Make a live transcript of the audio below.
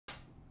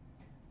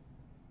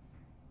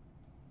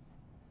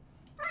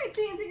Alright,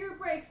 CNC Group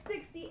Break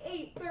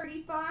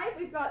 6835.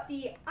 We've got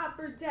the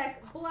Upper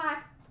Deck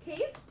black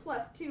case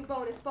plus 2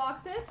 bonus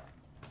boxes.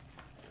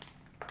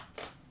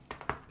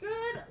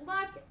 Good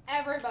luck,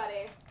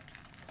 everybody.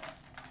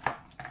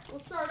 We'll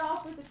start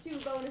off with the 2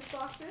 bonus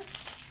boxes.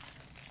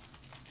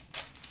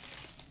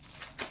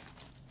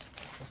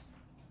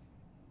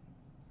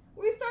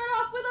 We start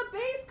off with a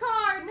base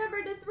card,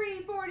 number to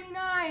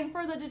 349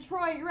 for the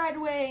Detroit Red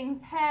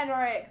Wings,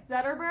 Henrik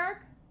Zetterberg.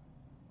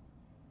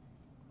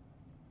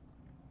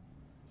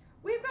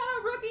 We've got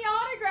a rookie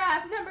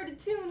autograph, number to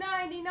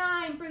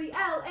 299 for the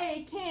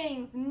LA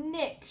Kings,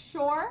 Nick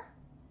Shore.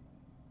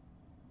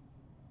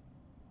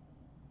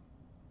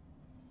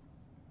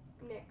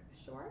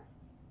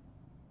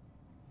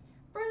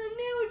 For the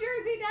New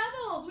Jersey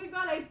Devils, we've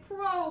got a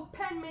pro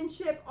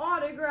penmanship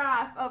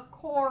autograph of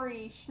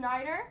Corey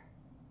Schneider.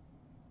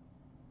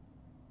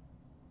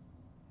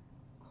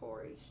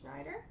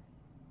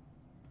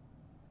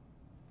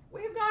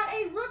 We've got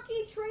a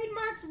rookie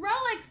trademarks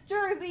relics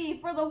jersey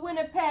for the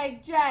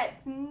Winnipeg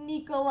Jets,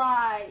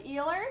 Nikolai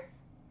Ehlers.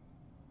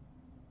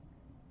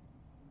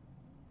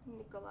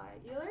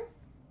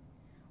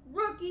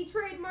 Rookie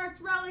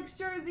trademarks relics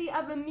jersey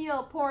of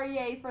Emile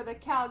Poirier for the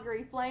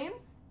Calgary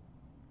Flames.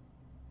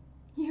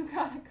 You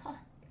got a card.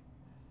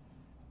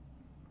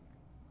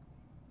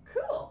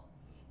 Cool.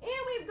 And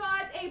we've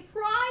got a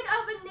Pride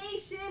of a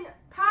Nation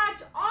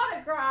patch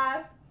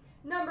autograph,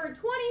 number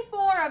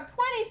 24 of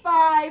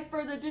 25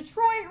 for the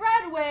Detroit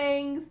Red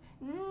Wings,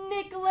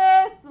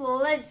 Nicklas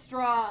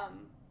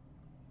Lidstrom.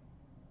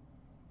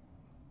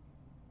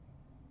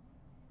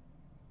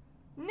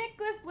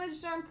 Nicklas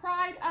Lidstrom,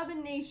 Pride of a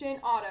Nation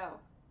auto,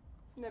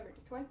 number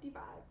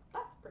 25.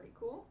 That's pretty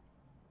cool.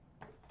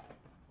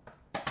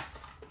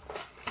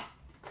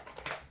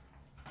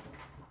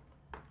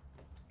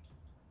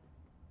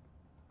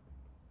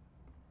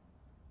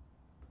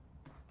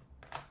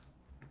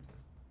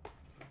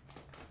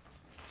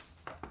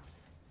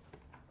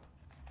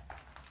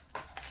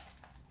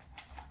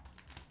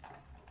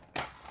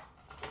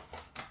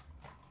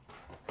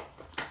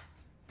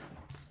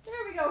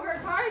 There we go, her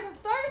cards. I'm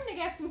starting to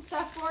get some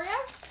stuff for you.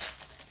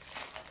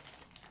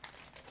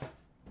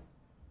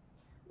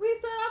 We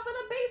start off with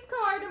a base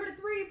card, number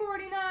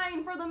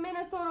 349 for the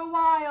Minnesota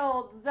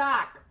Wild,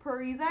 Zach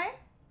Parise.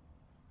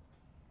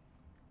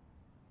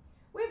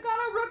 We've got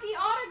a rookie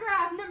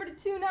autograph, number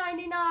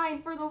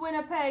 299 for the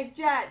Winnipeg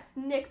Jets,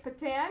 Nick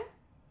Patan.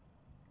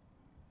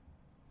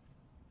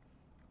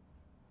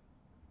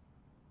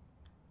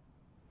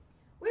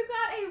 We've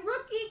got a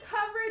rookie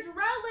coverage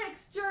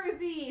relics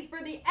jersey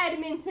for the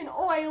Edmonton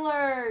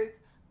Oilers,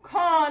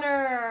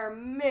 Connor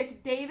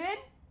McDavid.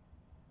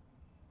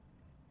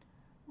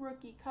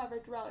 Rookie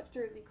coverage relics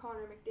jersey,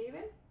 Connor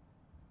McDavid.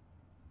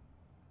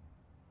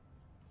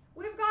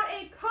 We've got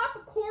a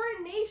Cup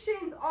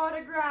Coronations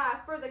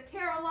autograph for the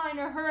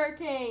Carolina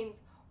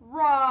Hurricanes,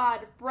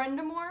 Rod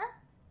Brind'Amour.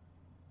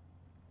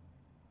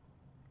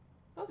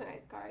 Those are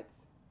nice cards.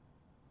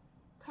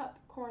 Cup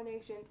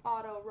Coronations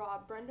auto,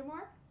 Rod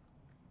Brind'Amour.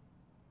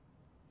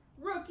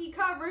 Rookie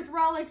coverage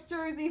relics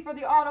jersey for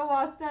the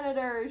Ottawa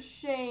Senators,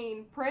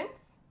 Shane Prince.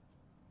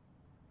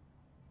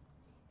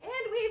 And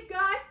we've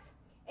got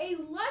a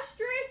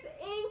Lustrous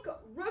Ink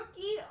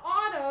rookie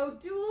auto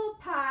dual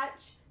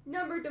patch,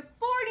 number to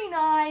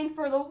 49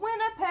 for the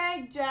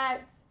Winnipeg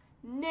Jets,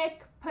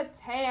 Nick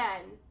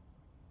Patan.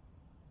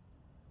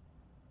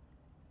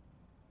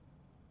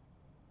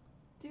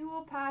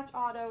 Dual patch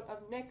auto of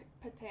Nick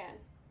Patan.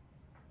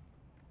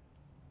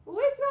 Well,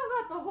 we still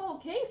got the whole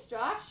case,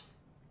 Josh.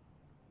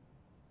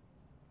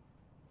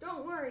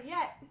 Don't worry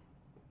yet.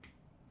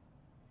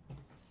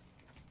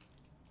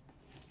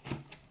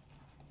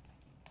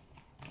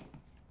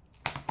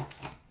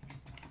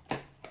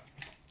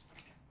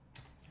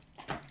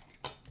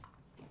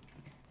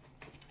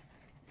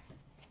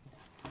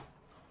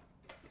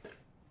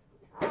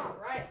 All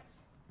right.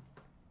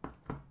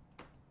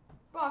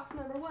 Box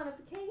number 1 of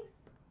the case.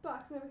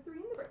 Box number 3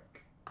 in the break.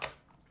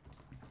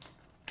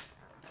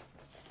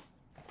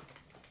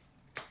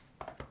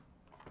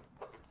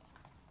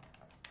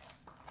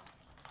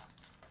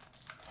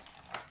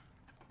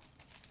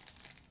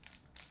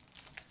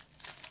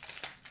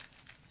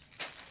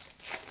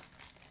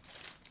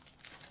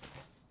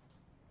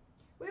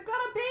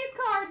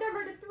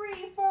 Number to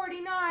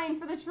 349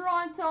 for the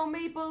Toronto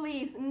Maple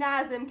Leafs,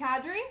 Nazem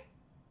Kadri.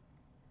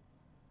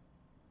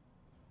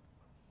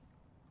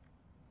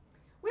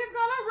 We've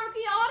got a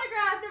rookie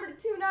autograph, number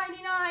to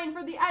 299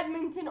 for the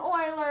Edmonton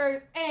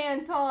Oilers,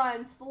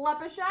 Anton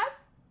Slepyshev.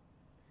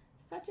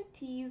 Such a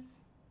tease.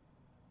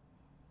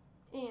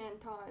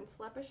 Anton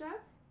Slepyshev.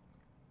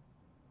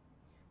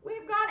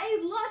 We've got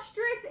a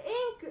Lustrous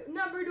Ink,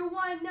 number to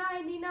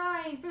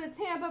 199 for the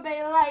Tampa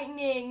Bay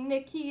Lightning,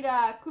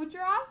 Nikita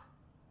Kucherov.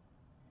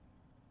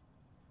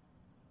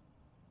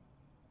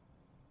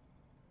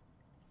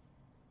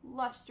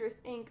 Lustrous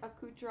Ink of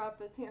Kucherov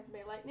for the Tampa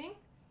Bay Lightning.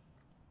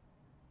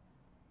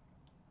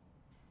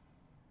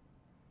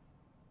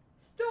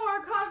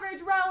 Store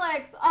coverage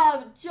relics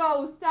of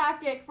Joe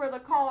Sakic for the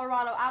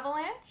Colorado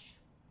Avalanche.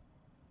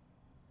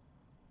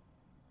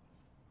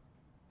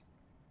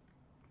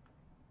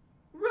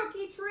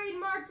 Rookie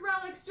trademarks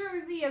relics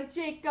jersey of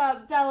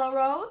Jacob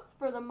Delarose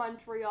for the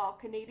Montreal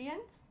Canadiens.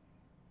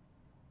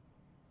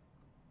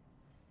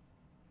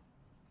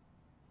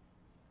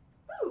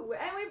 Ooh,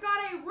 and we've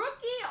got a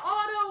rookie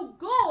auto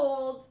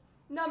gold,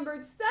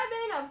 numbered 7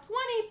 of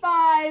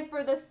 25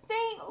 for the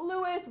St.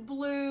 Louis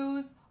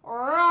Blues,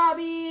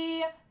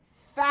 Robbie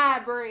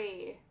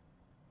Fabry.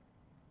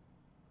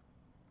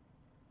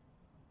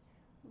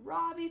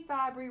 Robbie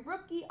Fabry,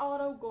 rookie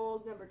auto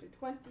gold, number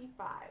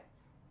 25.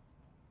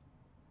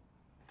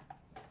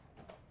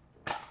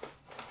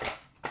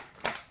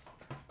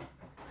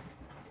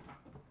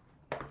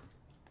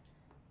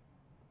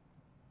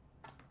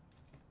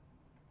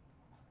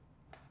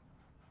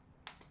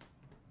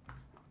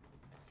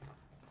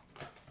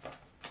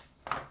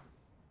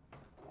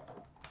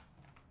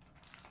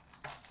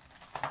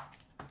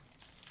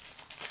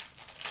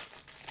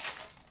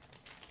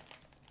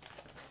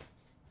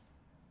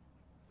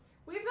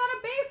 We've got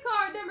a base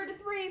card number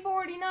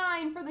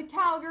 349 for the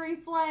Calgary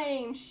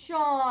Flames,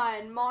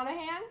 Sean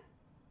Monahan.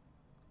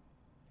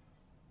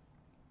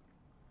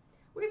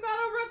 We've got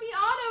a rookie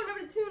auto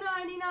number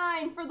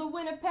 299 for the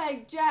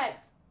Winnipeg Jets,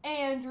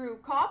 Andrew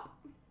Kopp.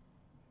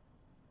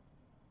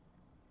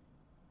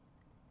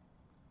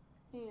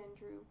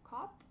 Andrew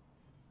Kopp.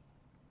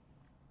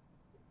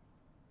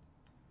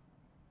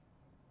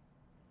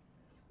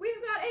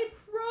 We've got a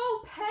pro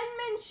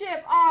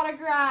penmanship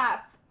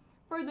autograph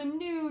for the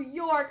New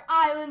York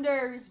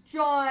Islanders,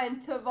 John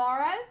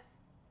Tavares.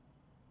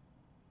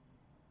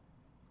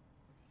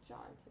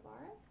 John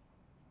Tavares.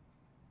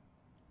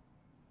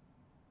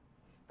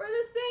 For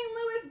the St.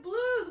 Louis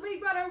Blues,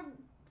 we've got a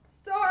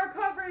star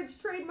coverage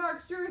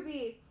trademarks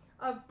jersey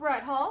of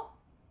Brett Hull.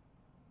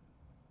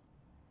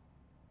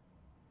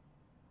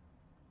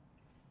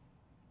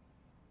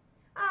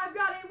 I've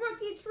got a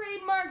rookie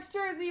trademarks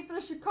jersey for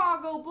the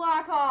Chicago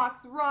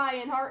Blackhawks,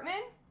 Ryan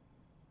Hartman.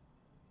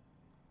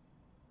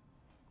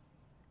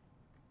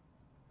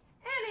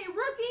 And a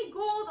rookie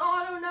gold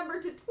auto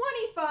number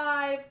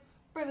 25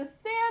 for the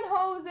San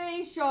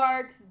Jose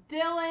Sharks,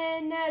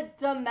 Dylan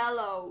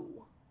DeMello.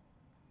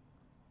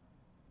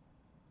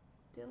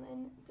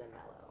 Dylan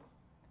DeMello.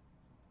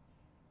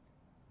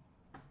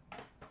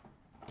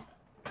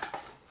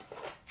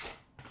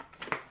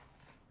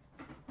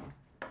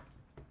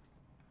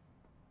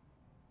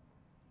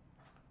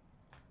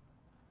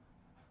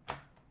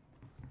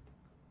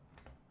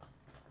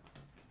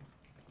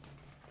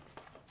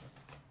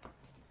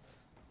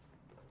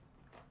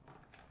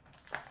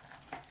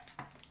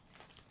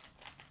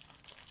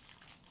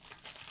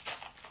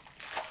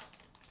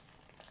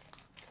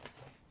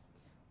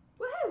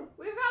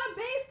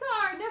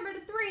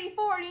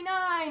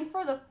 $3.49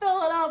 for the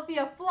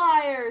Philadelphia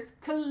Flyers,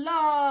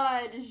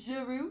 Claude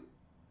Giroux.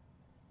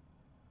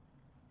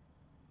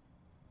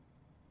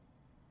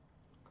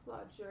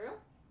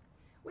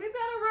 We've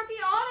got a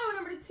rookie auto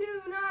number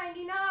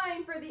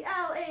 299 for the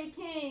LA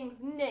Kings,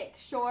 Nick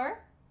Shore.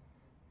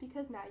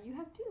 Because now you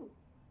have two.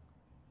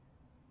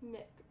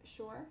 Nick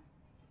Shore.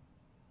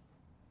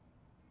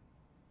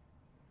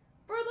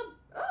 For the,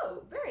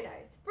 oh, very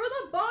nice. For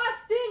the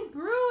Boston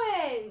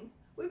Bruins,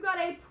 we've got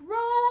a pro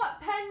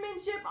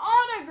penmanship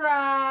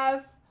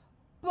autograph,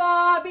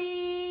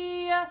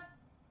 Bobby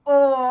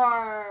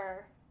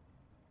Orr.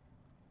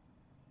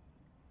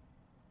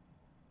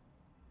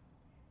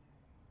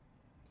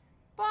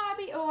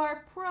 Bobby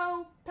Orr,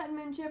 pro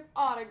penmanship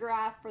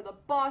autograph for the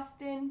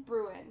Boston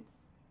Bruins.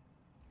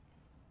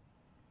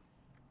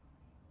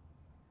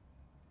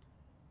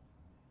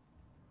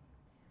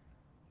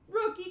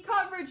 Rookie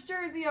coverage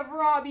jersey of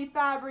Robbie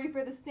Fabry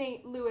for the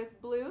St. Louis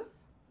Blues.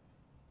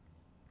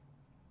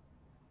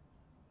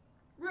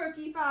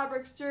 Rookie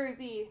fabrics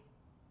jersey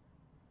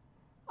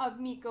of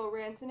Mikko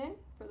Rantanen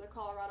for the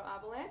Colorado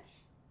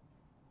Avalanche.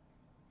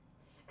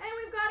 And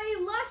we've got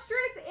a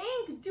lustrous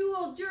ink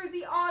dual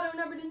jersey auto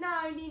number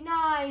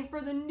 99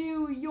 for the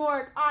New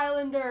York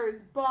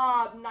Islanders,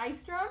 Bob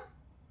Nystrom.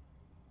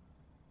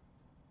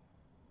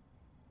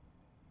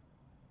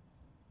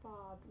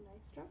 Bob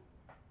Nystrom.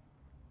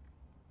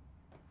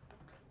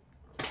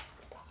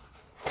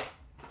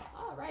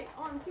 All right,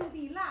 on to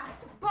the last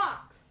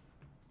box.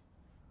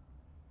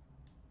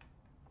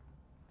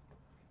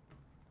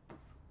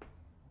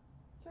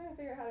 Trying to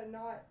figure out how to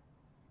not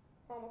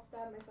almost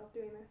stab myself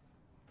doing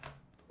this.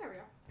 There we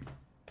go.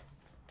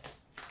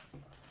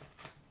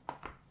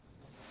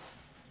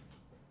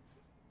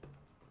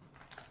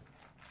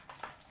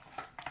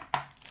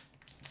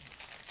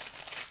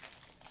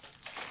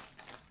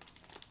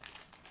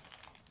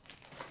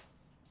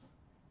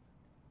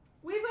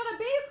 We've got a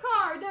base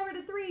card number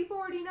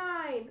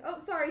 349. Oh,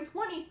 sorry,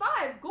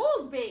 25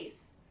 gold base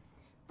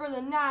for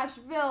the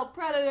Nashville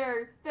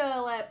Predators,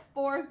 Philip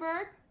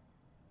Forsberg.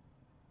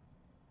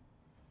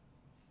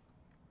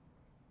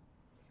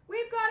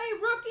 We've got a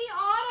rookie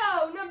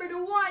auto number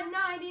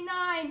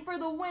 199 for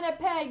the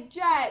Winnipeg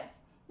Jets,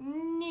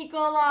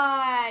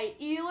 Nikolai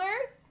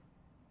Ehlers.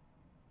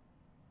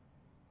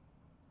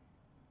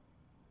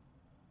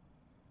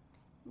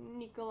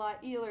 Nikolai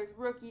Ehlers,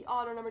 rookie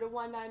auto number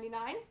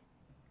 199.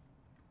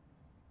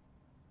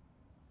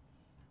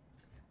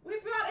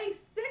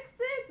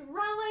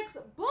 relics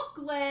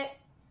booklet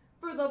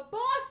for the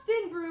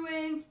Boston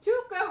Bruins,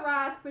 Tuukka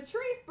Rask,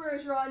 Patrice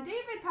Bergeron,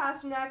 David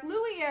Pastrnak,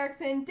 Louis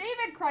Eriksson,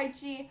 David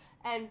Krejci,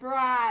 and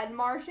Brad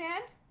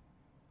Marchand.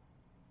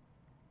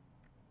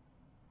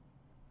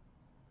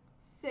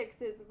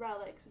 6 is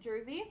relics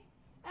jersey.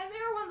 And they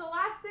were one of the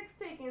last 6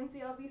 taken,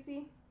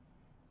 CLBC.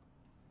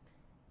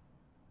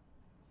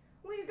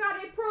 We've got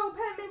a pro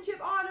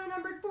penmanship auto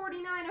numbered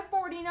 49 of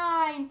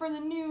 49 for the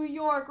New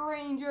York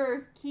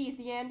Rangers, Keith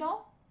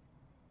Yandle.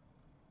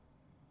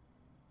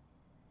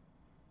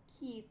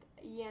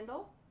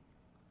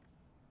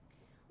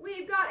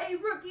 We've got a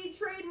rookie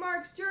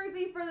trademarks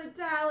jersey for the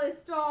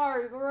Dallas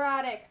Stars,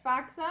 Radek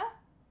Faksa.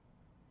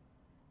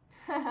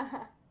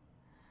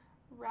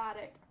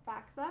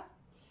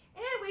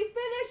 And we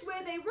finish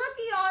with a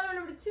rookie auto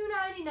number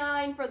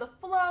 299 for the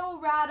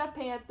Florida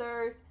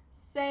Panthers,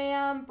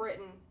 Sam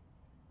Britton.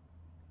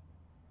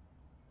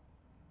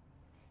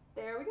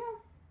 There we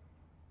go.